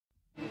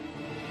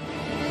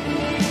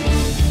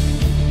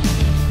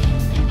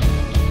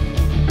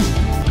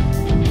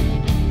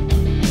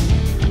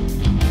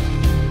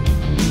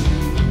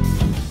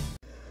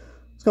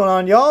What's going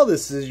on, y'all?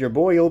 This is your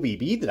boy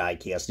OBB, the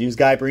Diecast News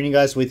Guy, bringing you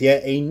guys with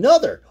yet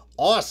another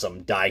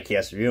awesome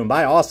diecast review. And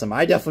by awesome,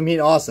 I definitely mean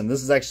awesome.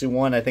 This is actually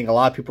one I think a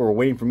lot of people were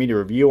waiting for me to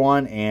review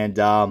on. And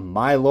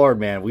my lord,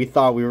 man, we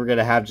thought we were going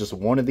to have just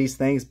one of these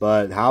things,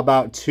 but how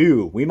about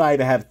two? We might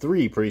even have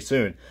three pretty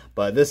soon.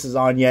 But this is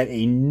on yet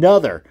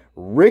another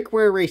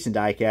Rickware Racing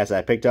diecast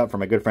I picked up from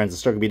my good friends at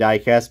Circle B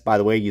Diecast. By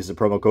the way, use the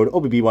promo code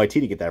OBBYT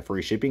to get that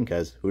free shipping,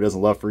 because who doesn't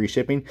love free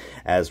shipping?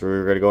 As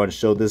we're going to go and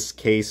show this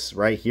case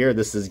right here.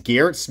 This is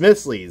Garrett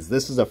Smithley's.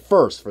 This is a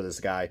first for this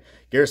guy.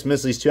 Garrett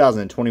Smithley's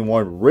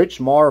 2021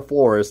 Rich Mar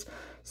Florist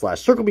 /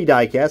 Circle B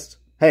Diecast.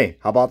 Hey,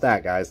 how about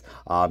that, guys?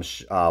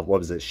 What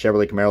was it?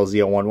 Chevrolet Camaro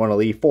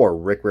Z011LE for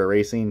Rickware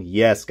Racing.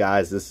 Yes,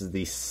 guys, this is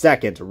the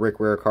second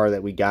Rickware car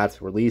that we got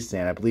released,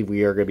 and I believe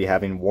we are going to be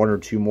having one or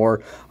two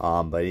more.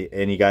 But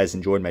any guys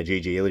enjoyed my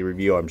JJ Ely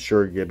review, I'm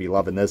sure you're going to be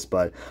loving this.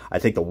 But I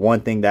think the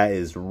one thing that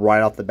is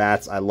right off the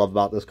bats I love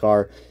about this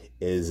car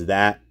is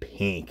that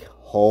pink.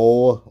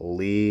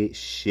 Holy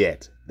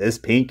shit. This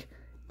pink,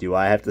 do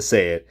I have to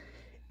say it,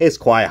 is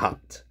quite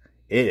hot.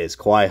 It is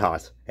quite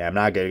hot. And I'm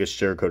not going to get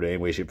sugarcoated in any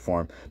way, shape, or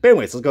form. But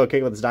anyways, let's go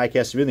kick with this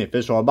diecast review, the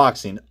official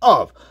unboxing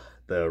of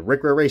the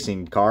Rickware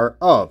Racing car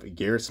of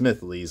Garrett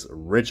Smithley's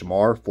Rich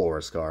Mar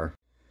Florist car.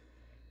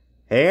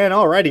 And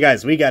alrighty,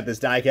 guys, we got this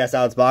diecast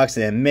out of its box,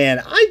 and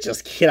man, I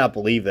just cannot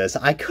believe this.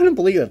 I couldn't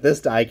believe that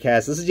this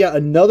is yet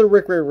another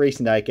Rickware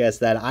Racing diecast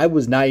that I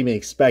was not even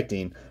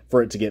expecting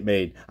for it to get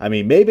made. I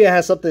mean, maybe it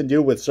has something to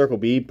do with Circle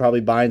B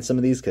probably buying some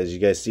of these, because you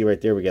guys see right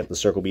there, we got the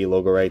Circle B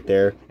logo right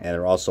there, and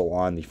they're also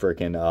on the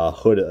freaking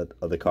hood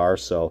of the car,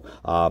 so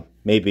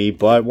maybe.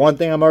 But one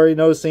thing I'm already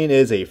noticing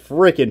is a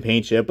freaking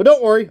paint chip, but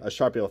don't worry, a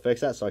Sharpie will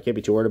fix that, so I can't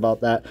be too worried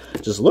about that.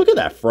 Just look at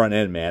that front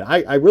end, man.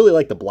 I really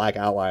like the black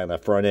outline on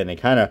that front end,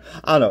 and kind of,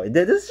 I don't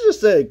know, this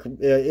is just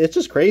it's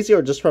just crazy,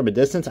 or just from a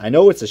distance. I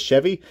know it's a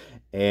Chevy,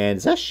 and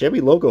is that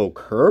Chevy logo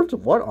curved?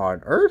 What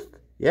on earth?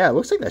 Yeah, it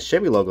looks like that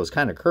Chevy logo is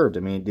kind of curved. I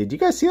mean, did you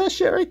guys see that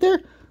shit right there?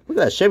 Look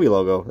at that Chevy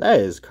logo. That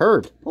is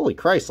curved. Holy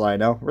Christ,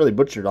 Lionel. Really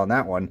butchered on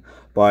that one.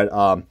 But,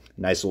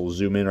 nice little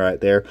zoom in right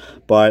there.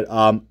 But,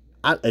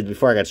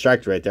 before I got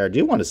distracted right there, I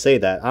do want to say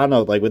that, I don't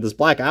know, like with this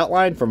black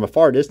outline from a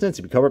far distance,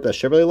 if you cover up that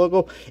Chevrolet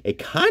logo, it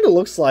kind of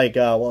looks like,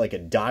 like a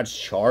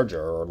Dodge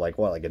Charger, or like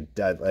what, like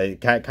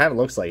it kind of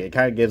looks like, it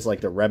kind of gives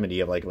like the remedy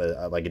of like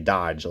a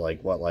Dodge,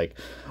 like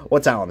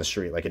what's out on the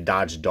street, like a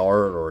Dodge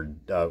Dart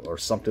or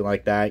something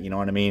like that, you know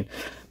what I mean?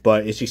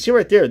 But as you see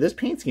right there, this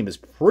paint scheme is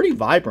pretty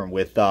vibrant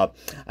with, I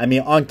mean,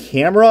 on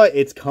camera,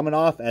 it's coming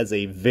off as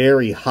a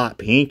very hot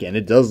pink, and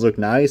it does look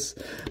nice.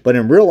 But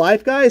in real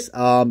life, guys,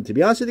 to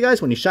be honest with you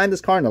guys, when you shine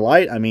this car in the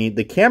light, I mean,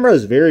 the camera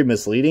is very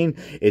misleading.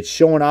 It's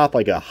showing off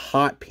like a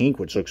hot pink,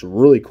 which looks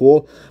really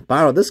cool. But I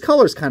don't know, this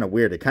color is kind of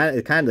weird. The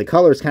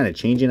color is kind of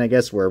changing, I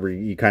guess, wherever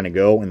you kind of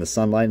go in the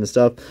sunlight and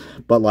stuff.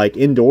 But like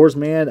indoors,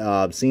 man,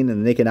 seeing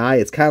in the naked eye,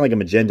 it's kind of like a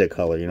magenta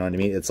color, you know what I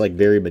mean? It's like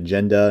very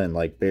magenta and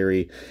like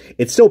very,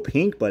 it's still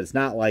pink, but it's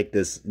not like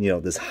this, you know,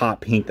 this hot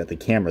pink that the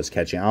camera's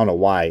catching. I don't know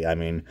why. I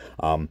mean,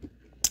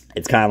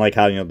 it's kind of like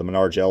how, you know, the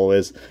Menards yellow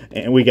is.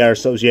 And we got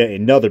ourselves yet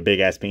another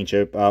big-ass paint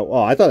chip.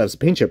 Oh, I thought that was a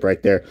paint chip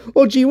right there.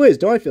 Oh, gee whiz,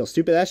 don't I feel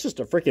stupid? That's just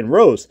a freaking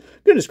rose.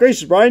 Goodness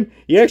gracious, Brian.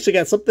 You actually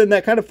got something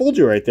that kind of fooled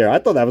you right there. I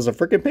thought that was a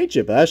freaking paint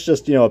chip. But that's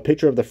just, you know, a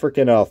picture of the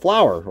freaking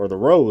flower or the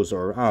rose,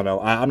 or I don't know.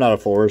 I'm not a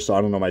florist, so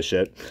I don't know my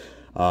shit.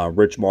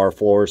 Rich Mar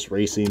Florist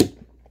Racing.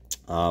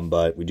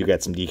 But we do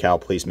got some decal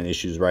placement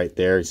issues right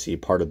there. You see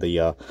part of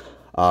the...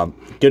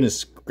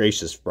 goodness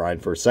gracious, Brian,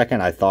 for a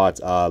second I thought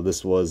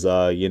this was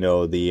you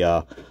know, the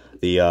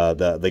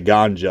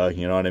ganja,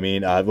 you know what I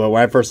mean? When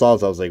I first saw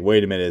this, I was like,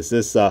 wait a minute, is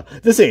this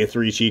this ain't a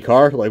 3G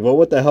car? Like, well,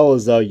 what the hell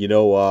is you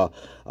know,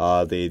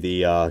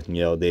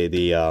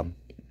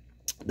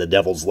 the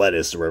devil's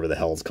lettuce, or whatever the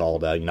hell it's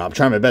called? You know, I'm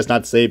trying my best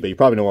not to say it, but you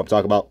probably know what I'm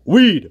talking about.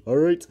 Weed, all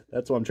right,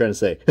 that's what I'm trying to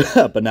say.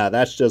 But nah,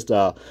 that's just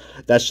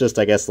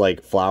I guess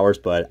like flowers,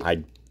 but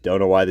I don't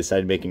know why they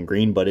decided making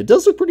green, but it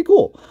does look pretty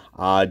cool.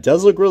 It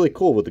does look really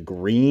cool with the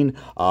green.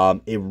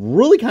 It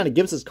really kind of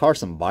gives this car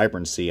some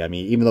vibrancy. I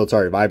mean, even though it's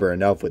already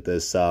vibrant enough with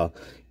this,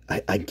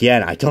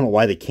 again, I don't know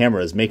why the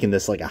camera is making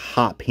this like a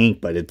hot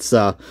pink, but it's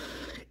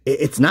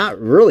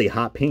not really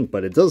hot pink,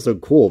 but it does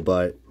look cool.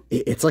 But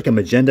it's like a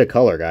magenta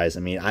color, guys. I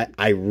mean,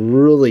 I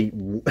really,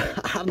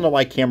 I don't know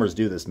why cameras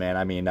do this, man.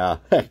 I mean, I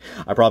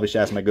probably should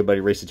ask my good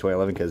buddy Racy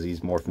 2011, because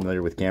he's more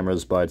familiar with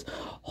cameras, but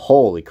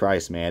holy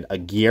Christ, man. A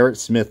Garrett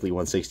Smithley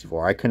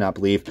 164. I could not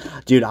believe,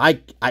 dude, I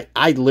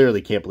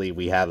literally can't believe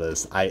we have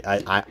this.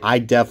 I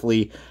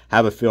definitely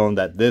have a feeling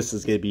that this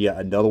is going to be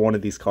another one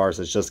of these cars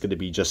that's just going to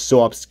be just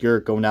so obscure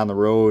going down the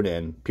road,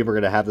 and people are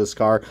going to have this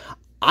car.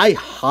 I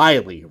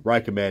highly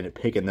recommend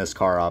picking this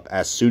car up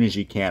as soon as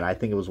you can. I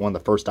think it was one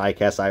of the first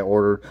diecasts I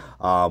ordered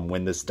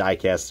when this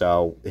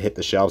diecast hit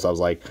the shelves. I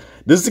was like,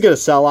 this is going to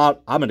sell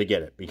out. I'm going to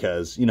get it,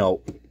 because, you know,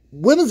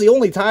 this is the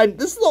only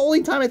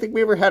time I think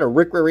we ever had a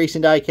Rickware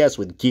Racing diecast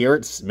with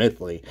Garrett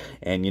Smithley.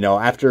 And, you know,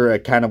 after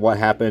kind of what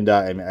happened,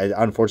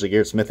 unfortunately,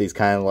 Garrett Smithley's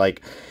kind of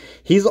like,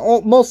 he's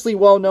mostly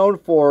well known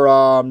for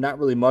not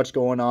really much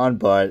going on,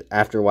 but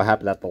after what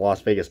happened at the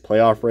Las Vegas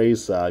playoff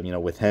race, you know,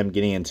 with him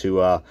getting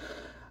into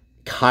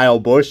Kyle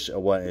Busch in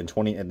the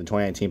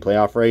 2019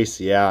 playoff race,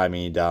 yeah, I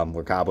mean,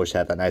 where Kyle Busch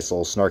had that nice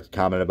little snarky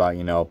comment about,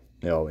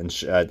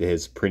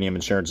 his premium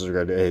insurances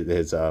are going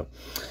to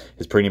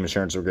his premium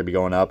insurance are going to be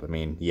going up. I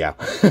mean, yeah,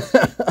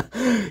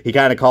 he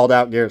kind of called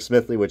out Garrett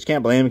Smithley, which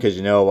can't blame him because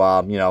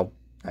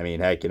I mean,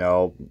 heck,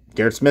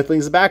 Garrett Smithley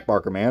is a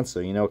backbarker, man.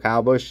 So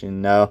Kyle Busch,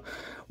 and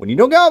when you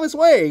don't go out of his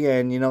way,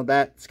 and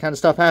that kind of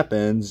stuff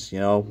happens,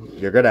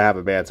 you're gonna have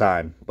a bad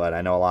time. But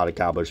I know a lot of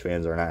Kyle Busch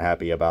fans are not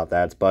happy about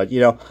that. But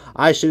you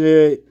guys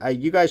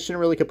shouldn't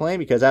really complain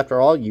because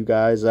after all, you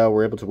guys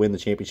were able to win the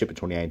championship in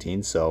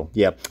 2019. So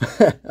yeah.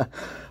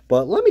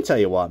 But let me tell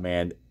you what,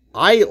 man,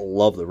 I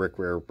love the Rick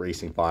Ware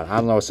Racing font. I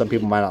don't know, some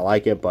people might not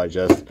like it, but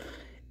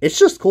it's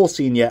just cool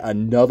seeing yet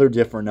another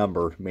different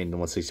number made in the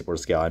 1/64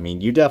 scale. I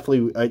mean, you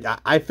definitely,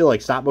 I feel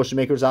like stop motion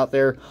makers out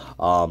there,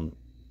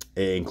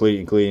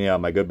 including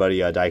my good buddy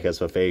Diecast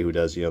Buffet, who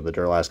does the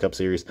Duralast Cup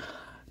Series.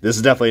 This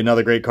is definitely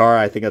another great car.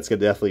 I think that's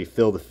gonna definitely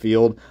fill the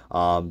field,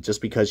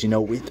 just because I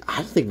don't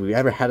think we've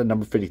ever had a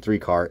number 53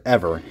 car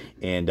ever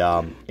in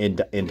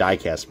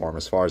diecast form,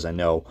 as far as I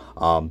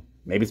know.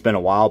 Maybe it's been a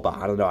while, but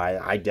I don't know.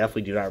 I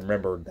definitely do not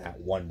remember that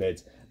one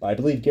bit. But I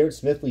believe Garrett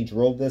Smithley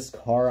drove this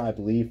car, I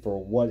believe,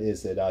 for what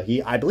is it?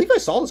 I believe I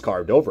saw this car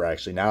at Dover,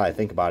 actually, now that I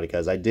think about it,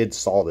 because I did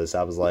saw this.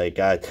 I was like,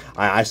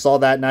 I saw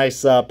that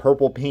nice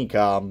purple-pink,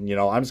 I'm just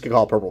going to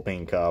call it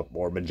purple-pink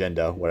or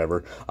magenta,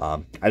 whatever.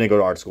 I didn't go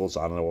to art school, so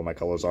I don't know what my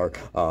colors are.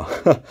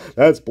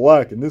 That's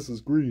black, and this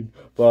is green.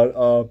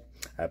 But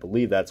I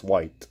believe that's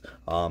white.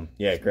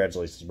 Yeah,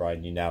 congratulations,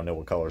 Brian. You now know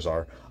what colors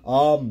are.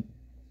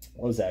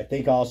 What was that? I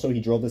think also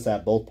he drove this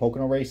at both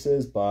Pocono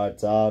races,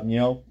 but,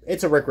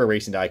 it's a Rick Ware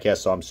Racing diecast,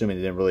 so I'm assuming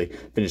it didn't really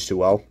finish too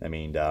well. I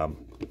mean, yeah,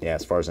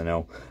 as far as I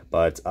know.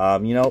 But,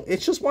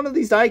 it's just one of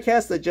these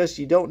diecasts that just,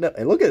 you don't know.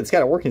 And look at it, it's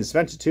got a working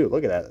suspension, too.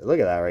 Look at that. Look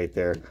at that right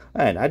there.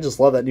 And I just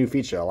love that new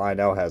feature that Line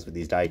now has with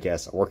these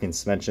diecasts, a working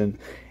suspension.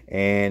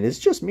 And it's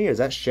just me, as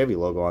that Chevy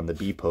logo on the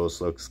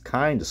B-post looks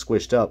kind of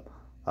squished up.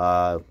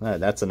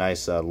 That's a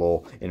nice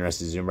little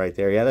interesting zoom right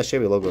there. Yeah, that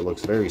Chevy logo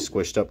looks very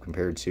squished up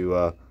compared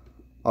to...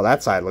 oh,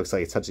 that side looks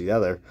like it touched the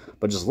other.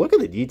 But just look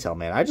at the detail,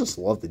 man. I just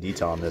love the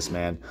detail on this,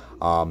 man.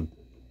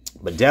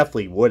 But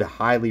definitely would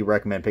highly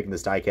recommend picking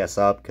this diecast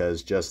up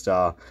because just,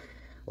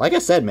 like I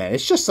said, man,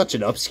 it's just such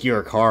an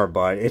obscure car,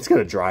 but it's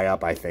going to dry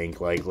up, I think,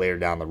 like later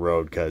down the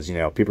road because, people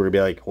are going to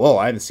be like, whoa,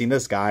 I haven't seen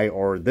this guy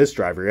or this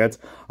driver yet.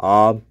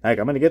 Heck,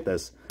 I'm going to get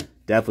this.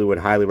 Definitely would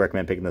highly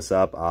recommend picking this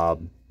up.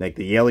 Like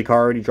the Yaley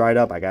car already dried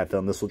up. I got a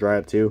feeling this will dry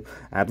up too.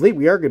 I believe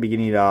we are going to be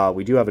getting,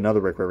 we do have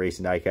another Rick Ware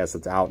Racing diecast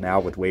that's out now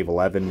with Wave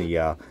 11,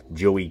 the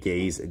Joey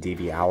Gaze,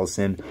 Davey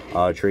Allison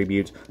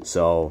tribute.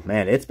 So,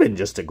 man, it's been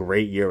just a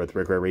great year with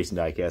Rick Ware Racing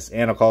diecast.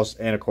 And of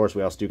course,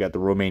 we also do got the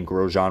Romain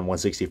Grosjean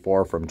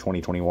 164 from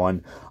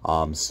 2021.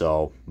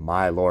 So,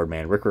 my lord,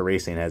 man, Rick Ware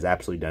Racing has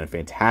absolutely done a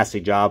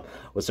fantastic job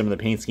with some of the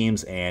paint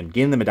schemes and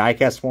getting them in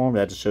diecast form.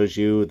 That just shows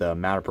you the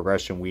amount of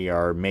progression we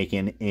are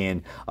making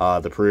in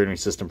the pre-ordering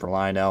system for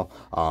Lionel.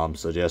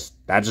 So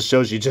that just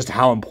shows you just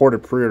how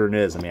important pre-ordering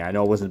is. I mean, I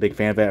know I wasn't a big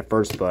fan of it at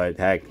first, but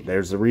heck,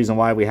 there's a reason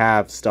why we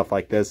have stuff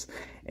like this.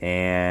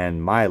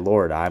 And my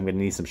lord, I'm going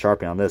to need some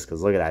sharpening on this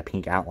because look at that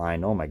pink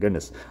outline. Oh my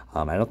goodness.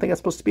 I don't think that's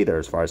supposed to be there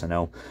as far as I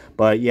know.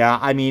 But yeah,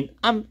 I mean,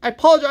 I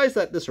apologize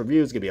that this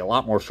review is going to be a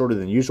lot more shorter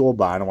than usual,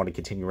 but I don't want to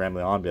continue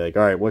rambling on and be like,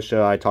 all right, what should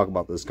I talk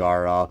about this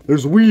car?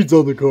 There's weeds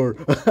on the car.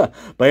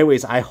 But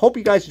anyways, I hope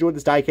you guys enjoyed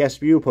this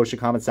diecast review. Post your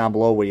comments down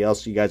below what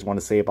else you guys want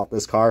to say about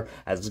this car.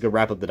 As this is going to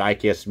wrap up the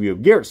diecast review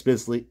of Garrett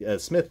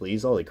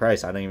Smithley's. Holy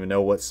Christ, I don't even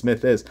know what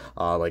Smith is.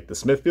 Like the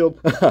Smithfield.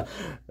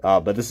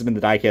 But this has been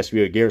the diecast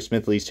review of Garrett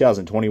Smithley's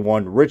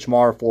 2021 Rich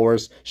Mar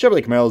Florist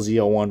Chevrolet Camaro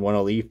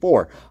Z0110E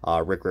for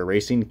Rick Ware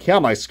Racing.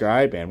 Count my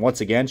subscribe, and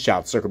once again,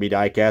 shout Circle B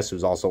Diecast,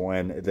 who's also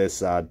in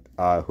this,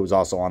 who's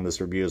also on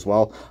this review as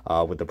well,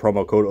 with the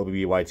promo code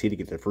OBBYT to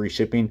get the free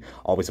shipping.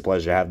 Always a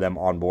pleasure to have them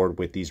on board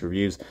with these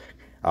reviews.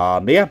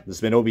 But yeah, this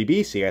has been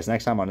OBB. See you guys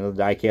next time on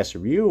another diecast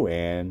review,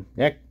 and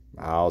yeah,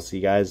 I'll see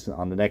you guys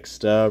on the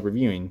next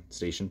reviewing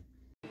station.